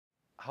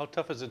How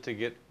tough is it to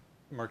get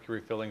mercury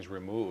fillings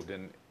removed,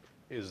 and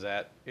is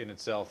that in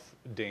itself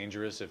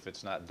dangerous if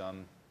it's not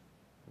done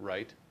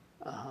right?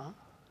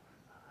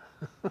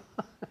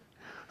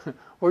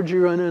 Where'd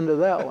you run into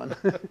that one?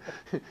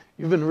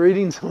 You've been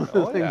reading some of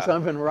the things Yeah.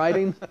 I've been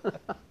writing?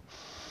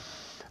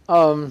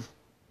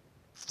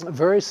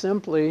 Very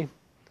simply,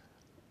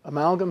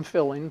 amalgam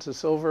fillings, the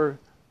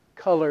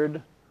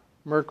silver-colored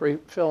mercury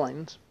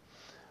fillings,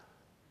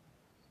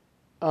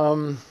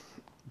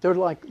 they're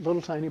like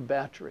little tiny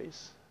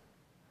batteries.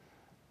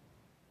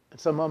 And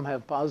some of them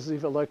have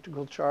positive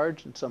electrical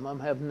charge, and some of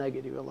them have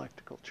negative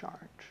electrical charge.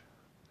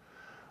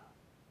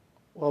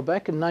 Well,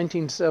 back in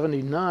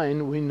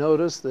 1979, we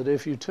noticed that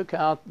if you took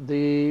out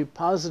the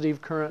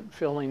positive current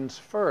fillings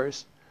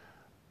first,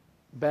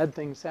 bad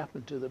things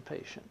happened to the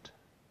patient.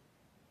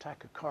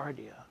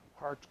 Tachycardia,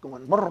 heart's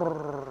going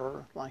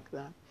brrrr, like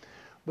that.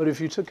 But if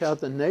you took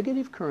out the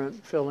negative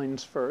current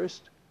fillings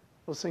first,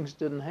 those things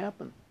didn't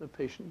happen. The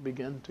patient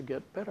began to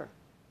get better.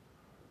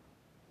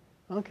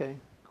 Okay,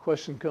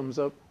 question comes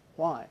up,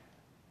 why?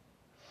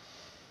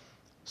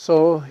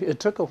 So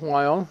it took a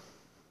while,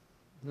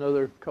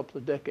 another couple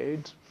of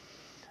decades.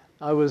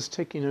 I was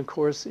taking a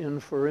course in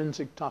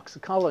forensic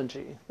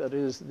toxicology, that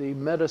is the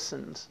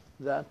medicines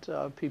that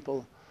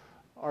people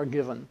are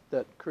given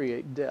that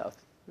create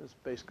death. That's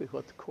basically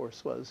what the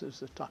course was. It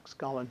was a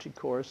toxicology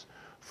course.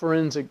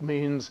 Forensic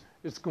means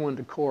it's going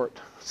to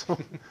court. So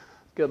it's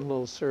getting a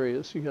little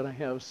serious. You got to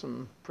have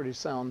some pretty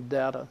sound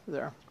data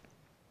there.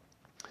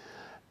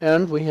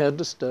 And we had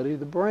to study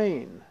the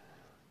brain.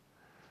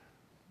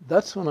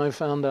 That's when I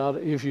found out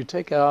if you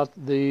take out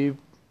the,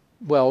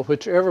 well,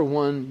 whichever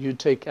one you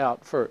take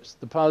out first,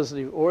 the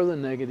positive or the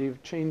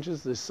negative,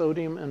 changes the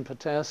sodium and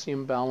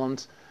potassium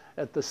balance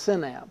at the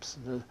synapse.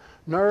 The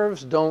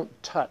nerves don't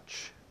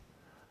touch.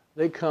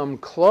 They come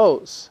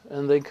close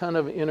and they kind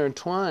of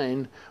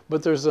intertwine,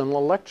 but there's an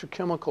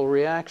electrochemical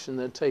reaction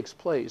that takes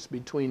place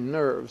between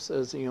nerves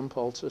as the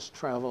impulses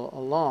travel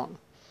along.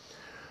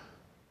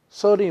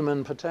 Sodium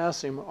and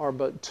potassium are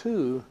but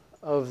two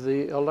of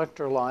the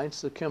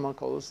electrolytes, the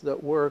chemicals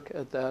that work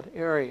at that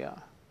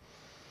area.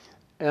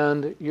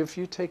 And if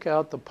you take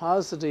out the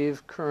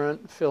positive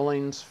current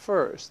fillings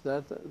first,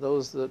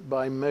 those that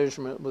by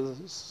measurement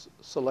with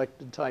a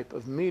selected type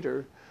of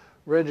meter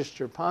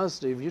register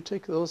positive, you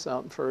take those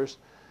out first,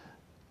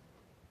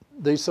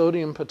 the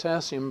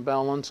sodium-potassium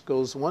balance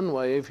goes one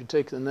way. If you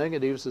take the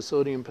negatives, the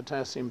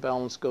sodium-potassium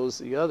balance goes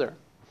the other.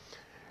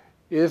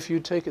 If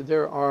you take it,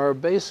 there are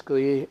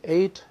basically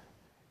 8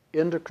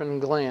 endocrine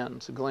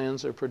glands, the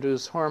glands that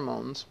produce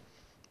hormones.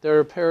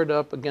 They're paired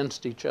up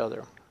against each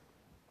other.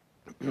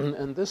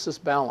 And this is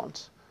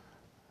balance.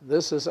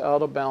 This is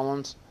out of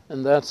balance,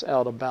 and that's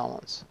out of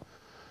balance.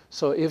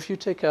 So if you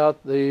take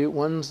out the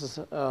ones,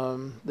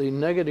 the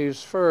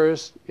negatives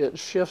first, it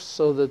shifts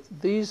so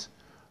that these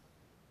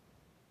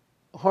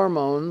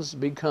hormones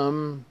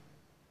become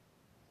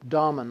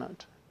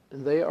dominant.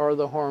 And they are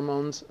the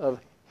hormones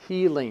of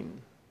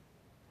healing.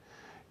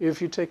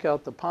 If you take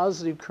out the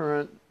positive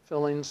current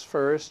fillings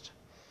first,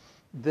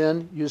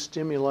 then you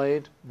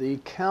stimulate the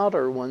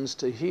counter ones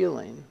to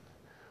healing,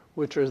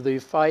 which are the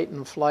fight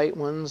and flight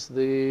ones,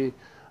 the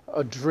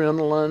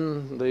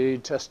adrenaline, the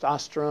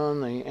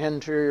testosterone, the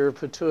anterior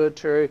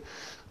pituitary,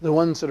 the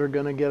ones that are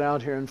going to get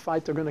out here and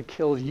fight. They're going to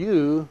kill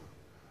you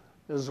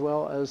as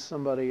well as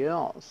somebody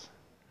else.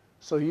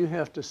 So you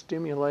have to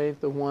stimulate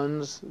the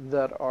ones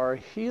that are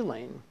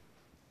healing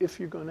if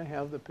you're going to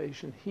have the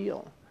patient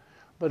heal.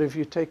 But if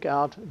you take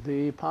out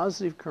the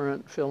positive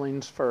current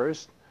fillings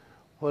first,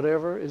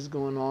 whatever is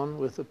going on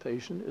with the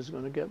patient is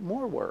going to get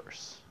more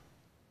worse.